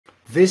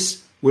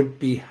This would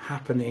be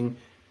happening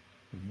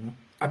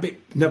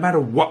no matter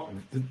what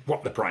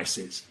the price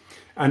is.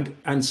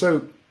 And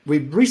so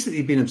we've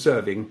recently been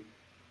observing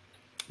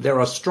there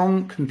are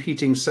strong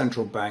competing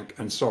central bank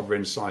and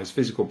sovereign sized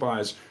physical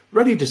buyers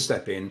ready to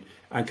step in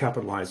and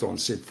capitalize on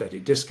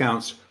synthetic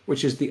discounts,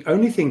 which is the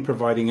only thing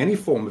providing any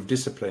form of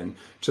discipline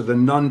to the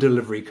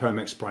non-delivery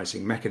COMEX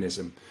pricing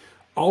mechanism.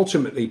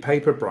 Ultimately,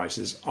 paper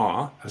prices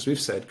are, as we've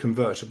said,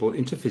 convertible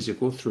into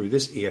physical through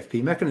this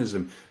EFP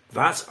mechanism.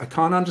 That's, I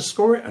can't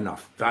underscore it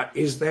enough. That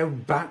is their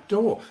back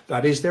door.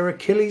 That is their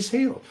Achilles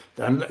heel.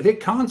 Then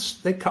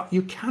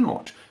you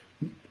cannot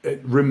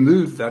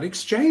remove that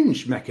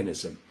exchange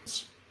mechanism.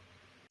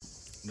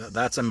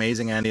 That's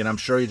amazing, Andy. And I'm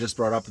sure you just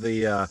brought up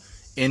the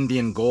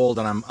Indian gold,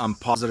 and I'm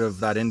positive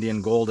that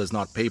Indian gold is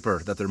not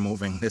paper that they're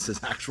moving. This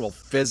is actual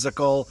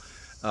physical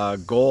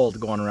gold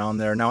going around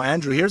there. Now,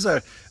 Andrew, here's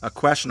a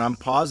question. I'm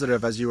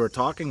positive as you were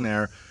talking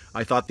there,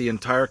 I thought the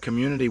entire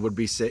community would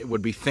be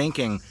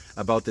thinking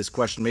about this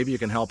question. Maybe you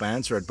can help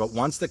answer it. But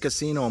once the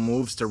casino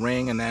moves to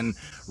ring and then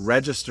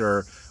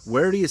register,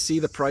 where do you see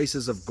the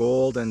prices of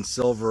gold and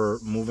silver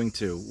moving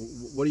to?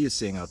 What are you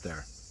seeing out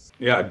there?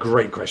 Yeah,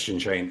 great question,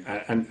 Shane.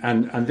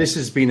 And this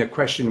has been a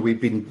question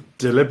we've been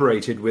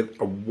deliberated with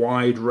a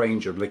wide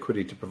range of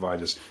liquidity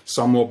providers,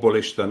 some more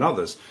bullish than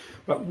others.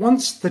 But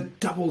once the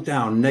double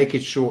down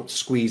naked short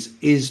squeeze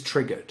is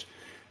triggered,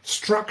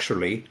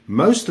 structurally,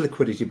 most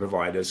liquidity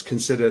providers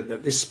consider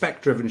that this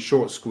spec-driven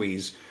short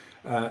squeeze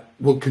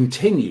will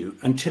continue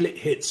until it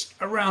hits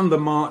around the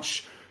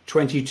March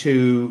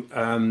 22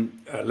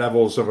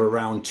 levels of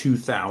around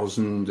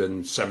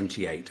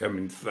 2078. I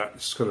mean,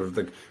 that's sort of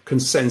the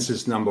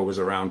consensus number was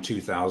around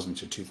 2000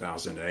 to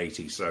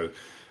 2080.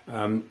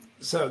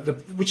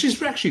 Which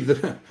is actually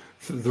the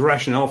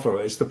rationale for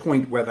it. It's the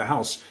point where the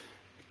house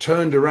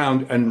turned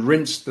around and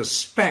rinsed the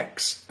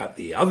specs at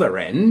the other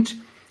end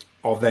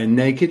of their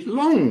naked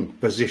long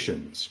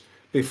positions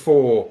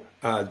before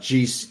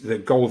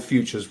the gold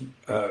futures.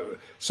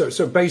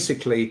 So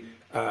basically.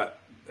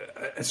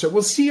 So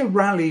we'll see a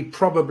rally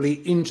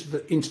probably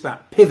into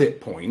that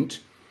pivot point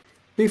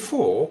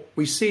before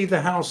we see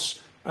the house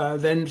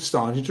then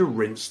starting to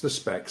rinse the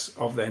specs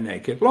of their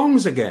naked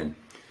longs again.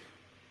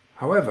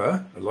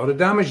 However, a lot of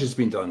damage has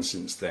been done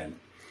since then.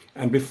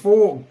 And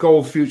before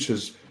gold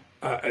futures,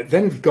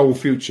 gold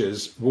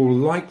futures will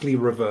likely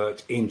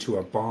revert into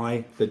a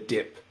buy the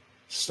dip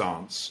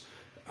stance,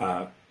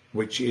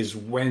 which is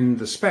when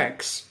the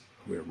specs,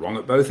 we're wrong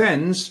at both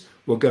ends,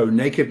 will go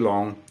naked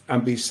long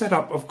and be set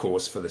up, of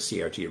course, for the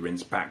COT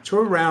rinse back to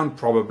around,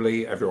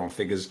 probably, everyone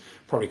figures,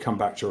 probably come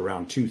back to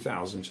around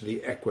 2000 to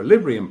the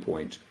equilibrium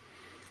point.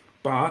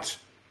 But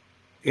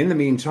in the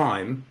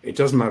meantime, it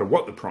doesn't matter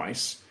what the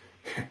price,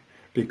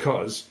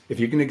 because if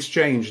you can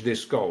exchange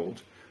this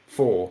gold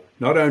for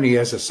not only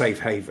as a safe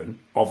haven,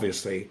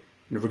 obviously,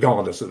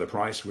 regardless of the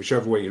price,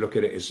 whichever way you look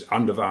at it is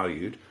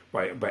undervalued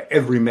by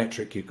every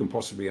metric you can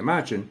possibly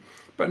imagine,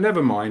 but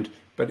never mind.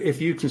 But if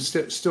you can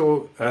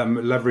still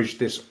leverage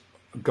this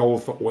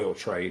gold for oil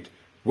trade,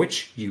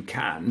 which you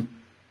can,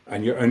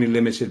 and you're only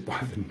limited by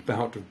the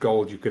amount of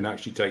gold you can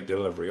actually take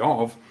delivery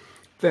of,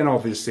 then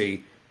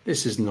obviously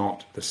this is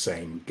not the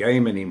same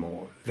game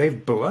anymore.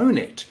 They've blown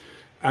it.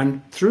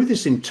 And through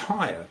this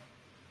entire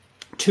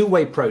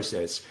two-way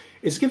process,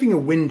 it's giving a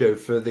window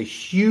for the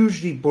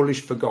hugely bullish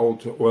for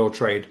gold to oil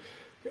trade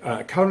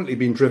currently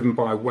being driven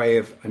by way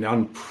of an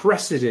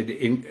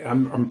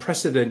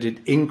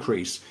unprecedented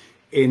increase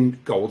in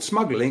gold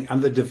smuggling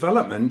and the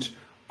development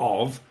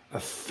of a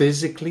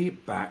physically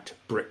backed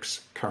BRICS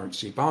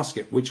currency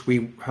basket, which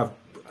we have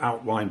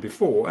outlined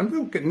before.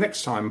 And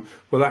next time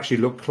we'll actually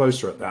look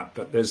closer at that.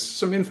 But there's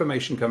some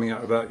information coming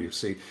out about, you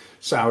see,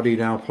 Saudi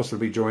now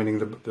possibly joining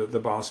the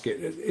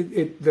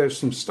basket. There's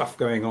some stuff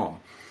going on,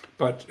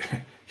 but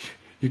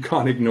you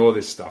can't ignore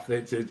this stuff.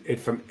 This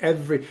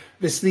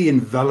is the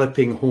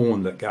enveloping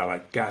horn that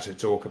Gatta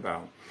talk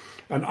about.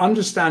 And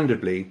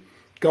understandably,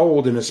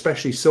 gold and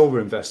especially silver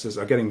investors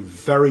are getting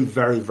very,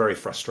 very, very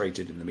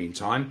frustrated in the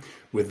meantime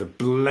with the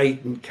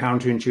blatant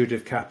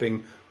counterintuitive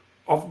capping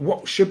of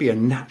what should be a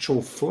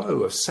natural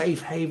flow of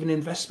safe haven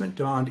investment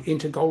demand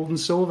into gold and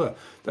silver.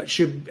 That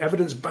should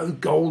evidence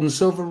both gold and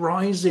silver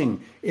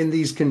rising in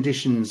these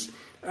conditions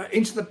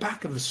into the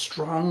back of a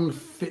strong,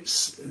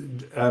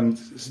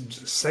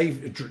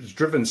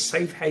 driven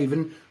safe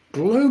haven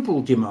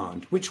global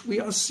demand, which we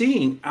are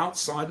seeing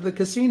outside of the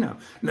casino.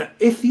 Now,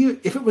 if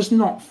it was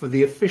not for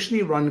the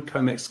officially run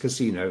COMEX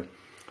casino,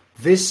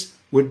 this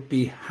would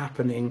be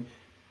happening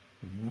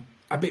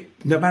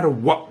no matter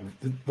what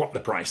the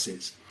price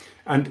is.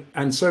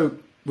 And so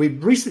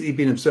we've recently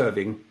been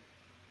observing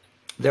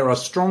there are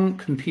strong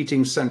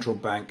competing central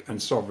bank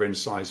and sovereign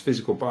sized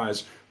physical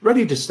buyers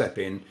ready to step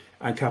in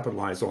and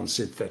capitalize on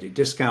synthetic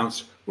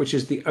discounts, which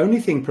is the only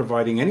thing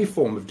providing any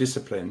form of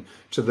discipline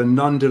to the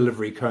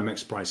non-delivery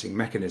COMEX pricing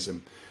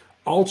mechanism.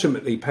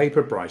 Ultimately,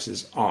 paper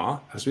prices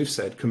are, as we've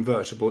said,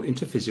 convertible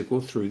into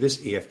physical through this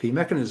EFP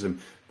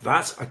mechanism.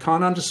 That's, I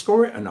can't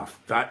underscore it enough.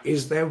 That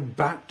is their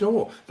back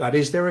door. That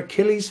is their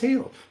Achilles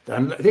heel.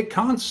 Then you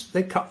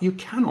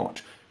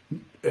cannot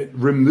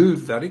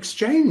remove that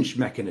exchange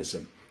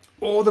mechanism,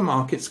 or the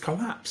markets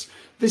collapse.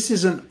 This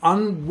is an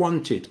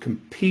unwanted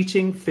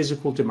competing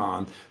physical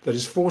demand that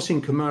is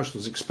forcing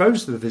commercials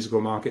exposed to the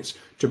physical markets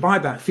to buy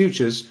back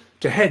futures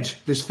to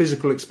hedge this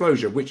physical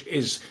exposure, which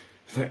is,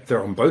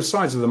 they're on both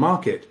sides of the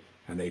market,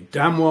 and they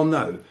damn well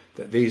know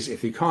that these,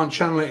 if you can't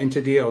channel it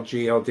into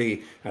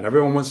GLD, and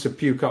everyone wants to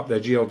puke up their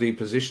GLD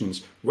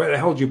positions, where the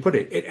hell do you put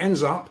it? It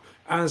ends up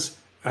as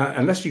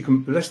unless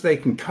they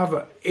can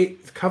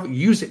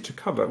use it to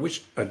cover,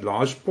 which a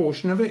large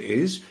portion of it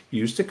is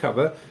used to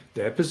cover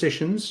their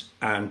positions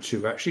and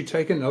to actually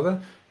take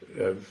another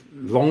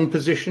long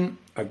position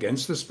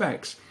against the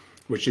specs,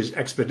 which is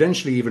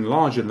exponentially even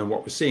larger than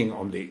what we're seeing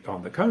on the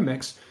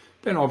COMEX,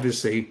 then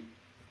obviously,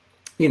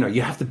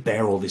 you have to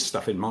bear all this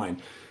stuff in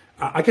mind.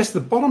 I guess the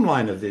bottom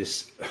line of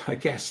this,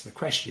 the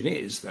question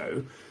is,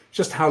 though,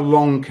 just how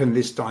long can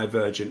this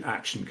divergent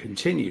action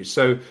continue?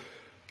 So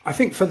I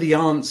think for the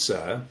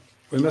answer,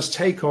 we must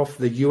take off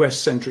the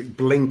US-centric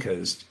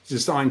blinkers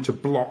designed to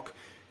block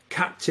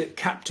captive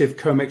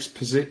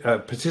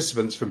COMEX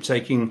participants from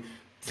taking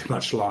the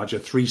much larger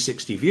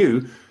 360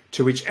 view,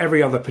 to which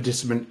every other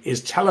participant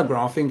is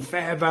telegraphing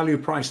fair value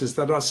prices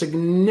that are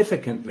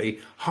significantly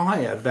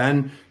higher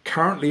than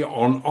currently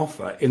on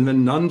offer in the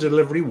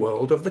non-delivery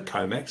world of the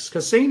COMEX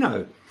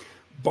casino.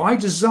 By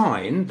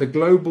design, the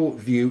global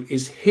view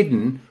is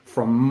hidden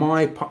from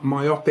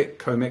myopic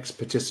COMEX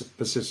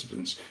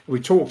participants. We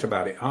talked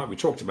about it. We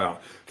talked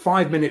about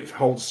 5-minute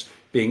halts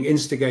being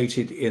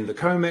instigated in the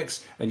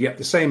COMEX, and yet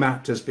the same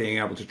actors being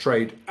able to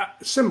trade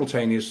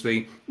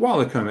simultaneously while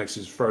the COMEX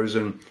is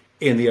frozen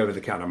in the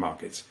over-the-counter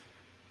markets.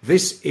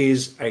 This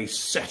is a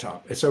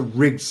setup. It's a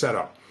rigged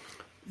setup.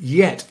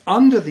 Yet,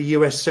 under the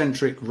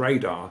US-centric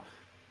radar,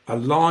 a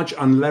large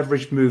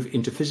unleveraged move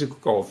into physical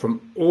gold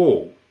from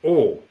all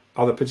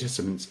other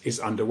participants is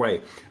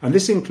underway. And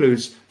this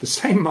includes the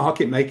same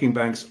market-making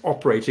banks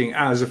operating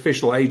as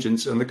official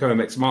agents in the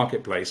COMEX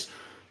marketplace.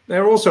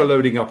 They're also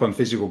loading up on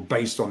physical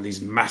based on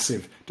these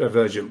massive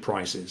divergent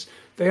prices.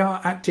 They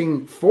are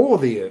acting for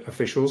the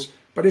officials,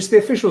 but it's the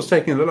officials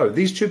taking the load.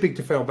 These too big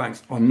to fail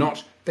banks are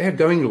not. They're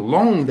going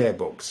long their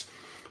books.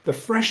 The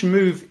fresh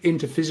move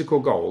into physical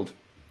gold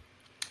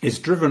is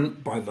driven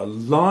by the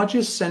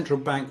largest central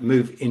bank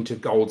move into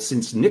gold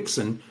since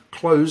Nixon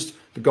closed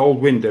the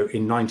gold window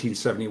in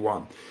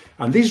 1971.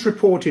 And these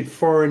reported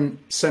foreign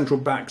central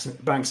banks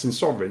and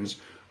sovereigns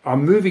are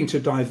moving to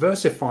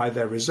diversify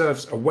their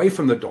reserves away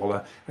from the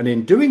dollar, and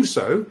in doing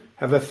so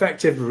have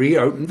effectively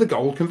reopened the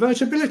gold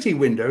convertibility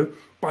window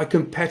by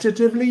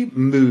competitively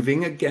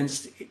moving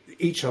against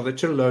each other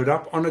to load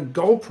up on a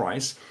gold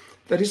price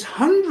that is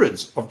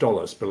hundreds of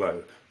dollars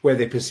below where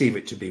they perceive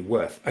it to be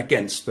worth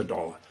against the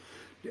dollar.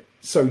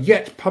 So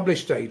yet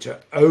published data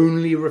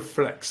only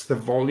reflects the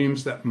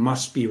volumes that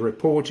must be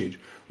reported,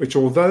 which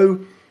although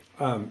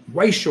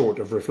way short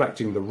of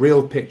reflecting the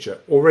real picture,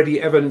 already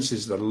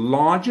evidences the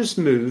largest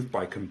move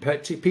by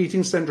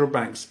competing central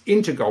banks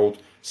into gold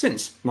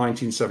since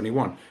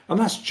 1971. And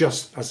that's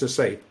just, as I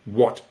say,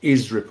 what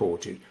is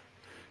reported.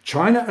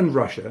 China and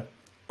Russia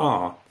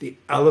are the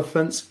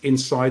elephants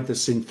inside the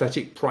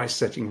synthetic price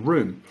setting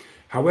room.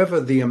 However,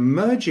 the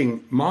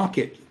emerging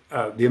market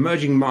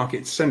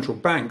central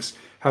banks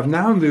have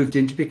now moved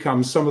in to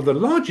become some of the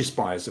largest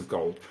buyers of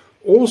gold.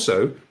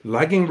 Also,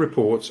 lagging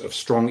reports of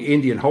strong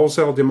Indian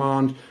wholesale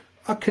demand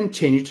are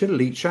continue to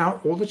leach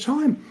out all the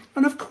time.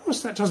 And of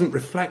course, that doesn't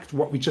reflect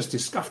what we just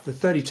discussed, the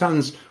 30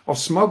 tons of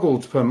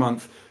smuggled per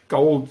month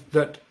gold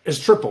that has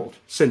tripled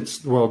since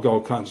the World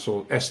Gold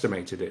Council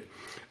estimated it.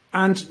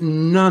 And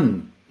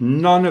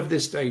none of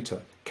this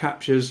data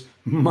captures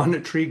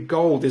monetary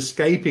gold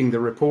escaping the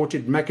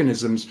reported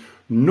mechanisms,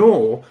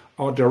 nor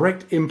are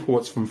direct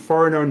imports from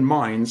foreign-owned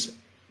mines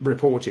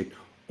reported,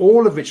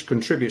 all of which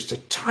contributes to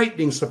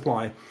tightening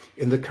supply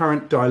in the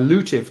current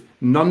dilutive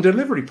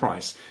non-delivery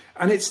price.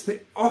 And it's the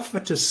offer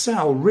to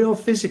sell real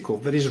physical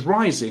that is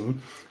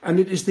rising, and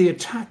it is the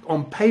attack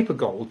on paper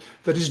gold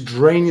that is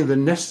draining the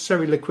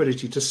necessary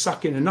liquidity to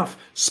suck in enough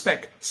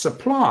spec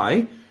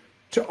supply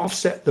to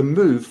offset the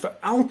move for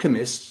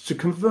alchemists to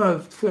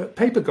convert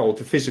paper gold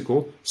to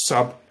physical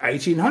sub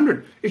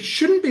 1800. It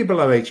shouldn't be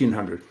below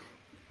 1800.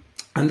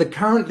 And the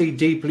currently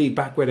deeply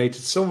backwardated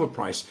silver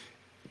price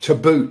to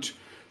boot.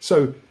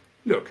 So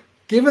look,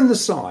 given the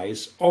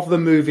size of the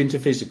move into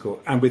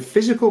physical, and with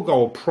physical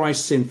gold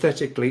priced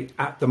synthetically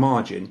at the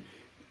margin,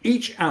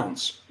 each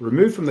ounce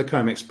removed from the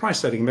COMEX price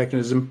setting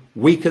mechanism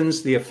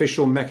weakens the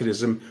official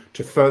mechanism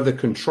to further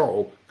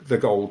control the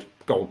gold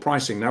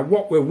pricing. Now,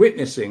 what we're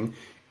witnessing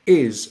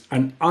is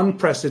an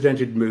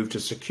unprecedented move to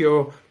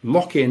secure,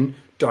 lock in,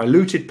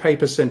 diluted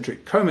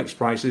paper-centric COMEX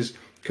prices,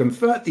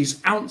 convert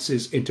these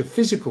ounces into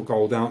physical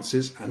gold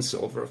ounces and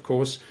silver, of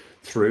course,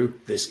 through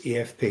this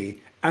EFP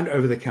and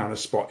over-the-counter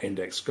spot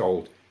index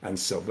gold and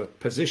silver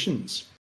positions.